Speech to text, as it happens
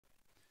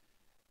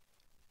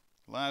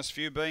Last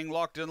few being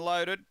locked and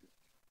loaded.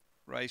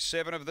 Race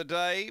 7 of the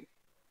day.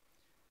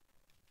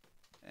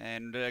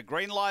 And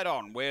green light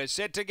on. We're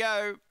set to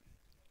go.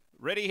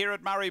 Ready here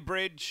at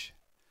Murray-Bridge.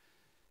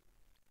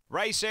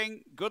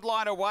 Racing, good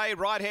line away,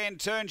 right-hand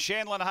turn,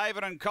 Shanlin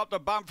Haven and copped a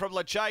bump from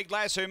Leche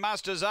Glass, who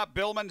musters up.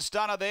 Billman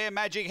Stunner there,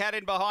 Magic Hat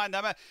in behind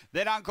them.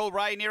 Then Uncle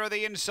Ray nearer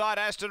the inside,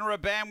 Aston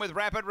Raban with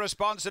Rapid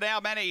Response and How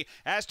Many.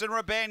 Aston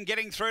Raban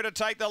getting through to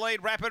take the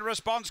lead, Rapid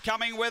Response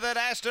coming with it.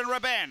 Aston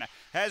Raban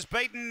has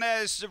beaten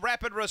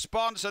Rapid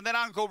Response and then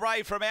Uncle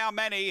Ray from How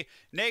Many.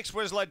 Next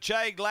was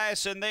Leche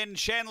Glass and then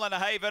Shanlin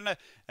Haven.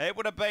 It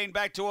would have been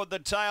back toward the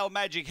tail.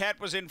 Magic Hat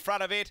was in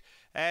front of it.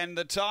 And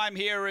the time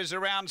here is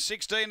around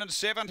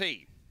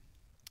 16:70.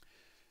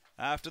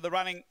 After the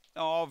running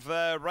of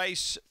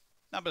race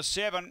number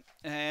 7,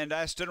 and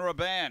Aston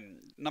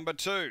Raban, number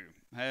 2,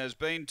 has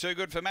been too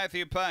good for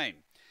Matthew Payne.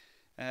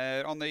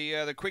 On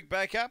the quick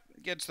backup,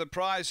 gets the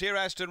prize here,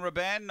 Aston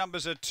Raban.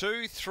 Numbers are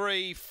 2,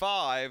 3,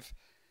 5,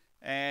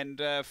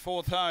 and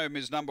fourth home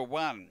is number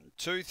 1.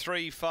 2,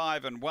 3,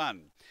 5, and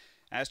 1.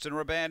 Aston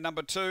Raban,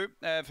 number 2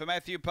 for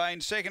Matthew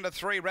Payne. Second to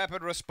 3,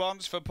 Rapid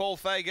Response for Paul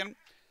Fagan.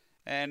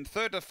 And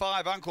third to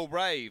 5, Uncle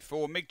Ray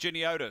for Mick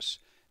Giniotis.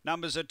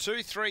 Numbers are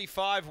 2, 3,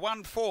 5,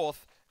 1 4th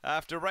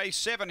after race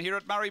 7 here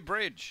at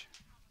Murray-Bridge.